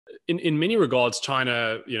in many regards,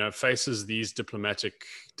 China, faces these diplomatic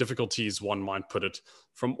difficulties, one might put it,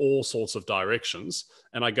 from all sorts of directions.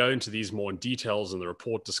 And I go into these more in details in the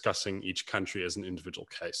report discussing each country as an individual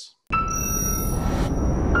case.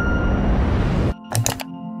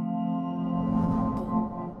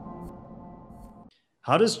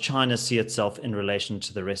 How does China see itself in relation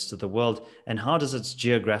to the rest of the world, and how does its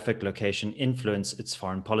geographic location influence its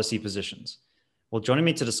foreign policy positions? Well, joining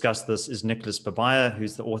me to discuss this is Nicholas Babaya,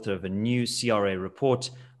 who's the author of a new CRA report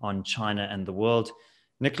on China and the world.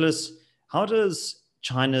 Nicholas, how does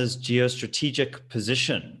China's geostrategic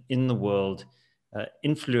position in the world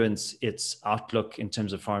influence its outlook in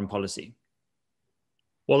terms of foreign policy?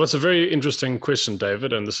 Well, that's a very interesting question,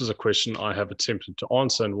 David, and this is a question I have attempted to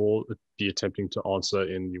answer and will be attempting to answer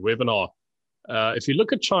in the webinar. If you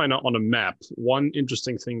look at China on a map, one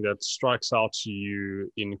interesting thing that strikes out to you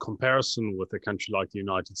in comparison with a country like the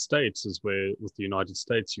United States is where with the United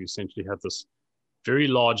States, you essentially have this very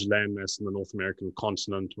large landmass in the North American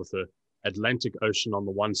continent with the Atlantic Ocean on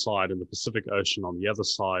the one side and the Pacific Ocean on the other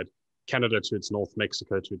side, Canada to its north,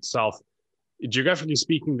 Mexico to its south. Geographically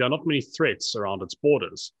speaking, there are not many threats around its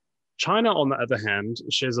borders. China, on the other hand,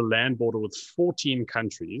 shares a land border with 14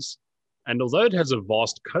 countries. And although it has a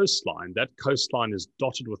vast coastline, that coastline is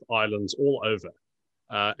dotted with islands all over.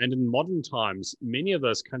 And in modern times, many of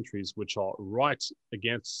those countries which are right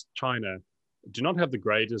against China do not have the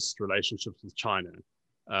greatest relationships with China.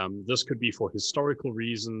 This could be for historical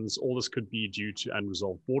reasons, or this could be due to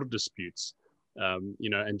unresolved border disputes. And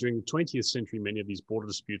during the 20th century, many of these border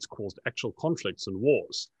disputes caused actual conflicts and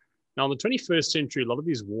wars. Now, in the 21st century, a lot of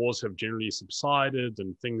these wars have generally subsided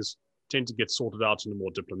and things tend to get sorted out in a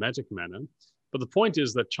more diplomatic manner. But the point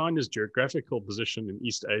is that China's geographical position in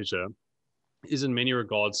East Asia is in many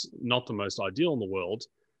regards not the most ideal in the world.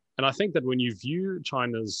 And I think that when you view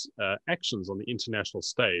China's actions on the international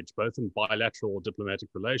stage, both in bilateral diplomatic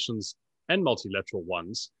relations and multilateral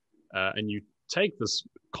ones, and you take this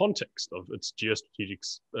context of its geostrategic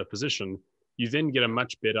position, you then get a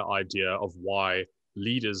much better idea of why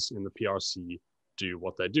leaders in the PRC do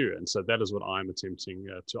what they do. And so that is what I'm attempting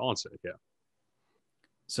to answer here.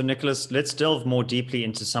 So Nicholas, let's delve more deeply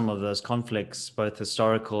into some of those conflicts, both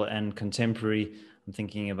historical and contemporary. I'm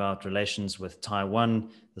thinking about relations with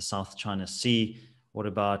Taiwan, the South China Sea. What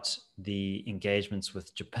about the engagements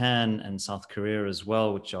with Japan and South Korea as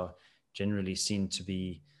well, which are generally seen to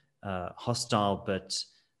be hostile, but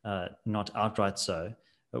not outright so?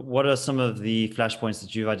 What are some of the flashpoints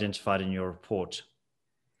that you've identified in your report?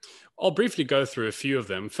 I'll briefly go through a few of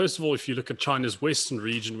them. First of all, if you look at China's western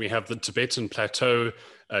region, we have the Tibetan Plateau.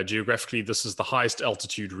 Geographically, this is the highest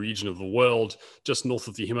altitude region of the world, just north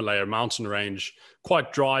of the Himalaya mountain range.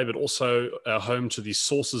 Quite dry, but also home to the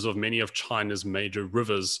sources of many of China's major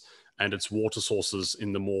rivers and its water sources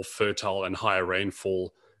in the more fertile and higher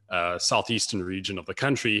rainfall southeastern region of the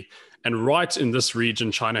country. And right in this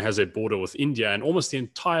region, China has a border with India, and almost the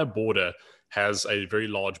entire border has a very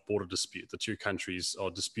large border dispute. The two countries are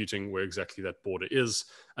disputing where exactly that border is,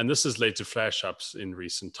 and this has led to flash-ups in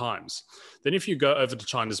recent times. Then if you go over to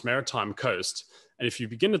China's maritime coast, and if you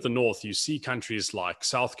begin at the north, you see countries like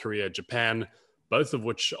South Korea, Japan, both of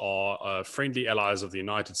which are friendly allies of the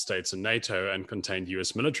United States and NATO and contain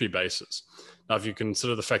US military bases. Now, if you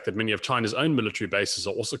consider the fact that many of China's own military bases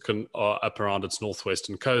are also up around its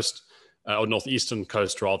northwestern coast, or northeastern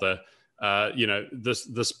coast rather,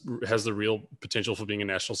 this has the real potential for being a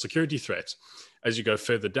national security threat. As you go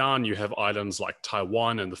further down, you have islands like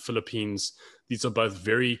Taiwan and the Philippines. These are both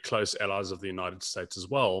very close allies of the United States as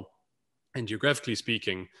well. And geographically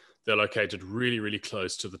speaking, they're located really, really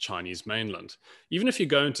close to the Chinese mainland. Even if you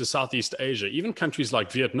go into Southeast Asia, even countries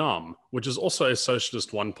like Vietnam, which is also a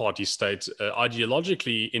socialist one-party state,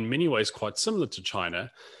 ideologically in many ways quite similar to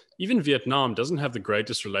China, even Vietnam doesn't have the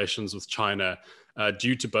greatest relations with China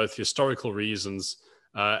due to both historical reasons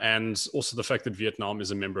and also the fact that Vietnam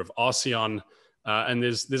is a member of ASEAN. And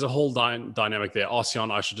there's a whole dynamic there.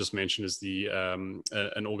 ASEAN, I should just mention, is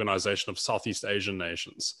an organization of Southeast Asian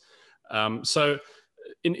nations. So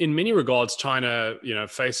in many regards, China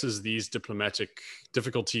faces these diplomatic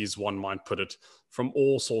difficulties, one might put it, from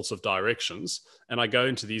all sorts of directions. And I go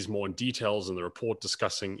into these more in details in the report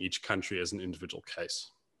discussing each country as an individual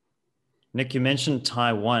case. Nick, you mentioned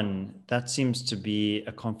Taiwan. That seems to be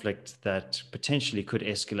a conflict that potentially could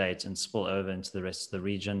escalate and spill over into the rest of the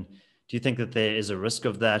region. Do you think that there is a risk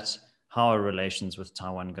of that? How are relations with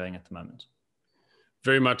Taiwan going at the moment?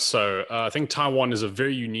 Very much so. I think Taiwan is a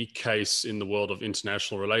very unique case in the world of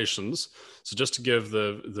international relations. So just to give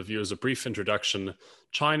the viewers a brief introduction,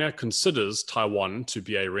 China considers Taiwan to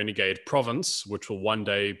be a renegade province, which will one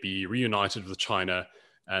day be reunited with China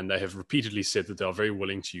and they have repeatedly said that they are very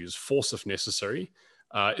willing to use force if necessary.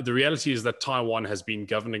 The reality is that Taiwan has been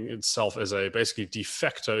governing itself as a basically de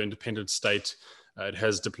facto independent state. It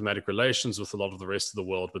has diplomatic relations with a lot of the rest of the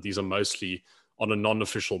world, but these are mostly on a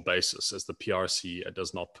non-official basis, as the PRC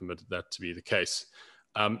does not permit that to be the case.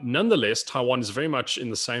 Nonetheless, Taiwan is very much in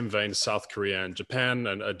the same vein as South Korea and Japan,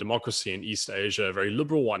 and a democracy in East Asia, a very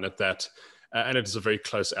liberal one at that, and it is a very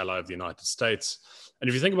close ally of the United States. And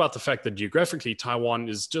if you think about the fact that geographically, Taiwan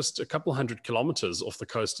is just a couple hundred kilometers off the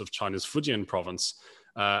coast of China's Fujian province,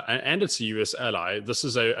 and it's a US ally, this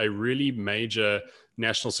is a really major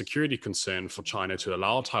national security concern for China to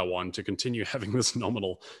allow Taiwan to continue having this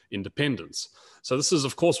nominal independence. So this is,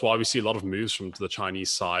 of course, why we see a lot of moves from the Chinese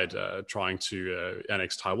side trying to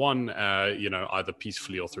annex Taiwan, either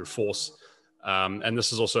peacefully or through force. And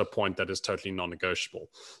this is also a point that is totally non-negotiable.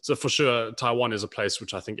 So for sure, Taiwan is a place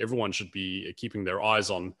which I think everyone should be keeping their eyes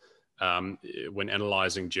on when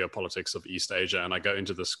analyzing geopolitics of East Asia. And I go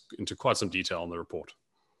into quite some detail in the report.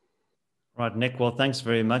 Right, Nick. Well, thanks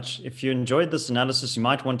very much. If you enjoyed this analysis, you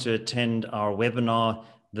might want to attend our webinar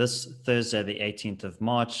this Thursday, the 18th of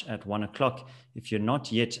March at 1 o'clock. If you're not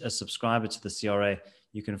yet a subscriber to the CRA,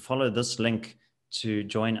 you can follow this link to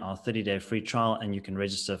join our 30-day free trial, and you can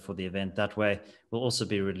register for the event that way. We'll also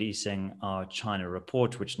be releasing our China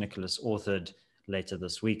report, which Nicholas authored later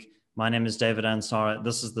this week. My name is David Ansara.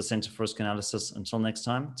 This is the Center for Risk Analysis. Until next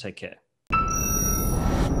time, take care.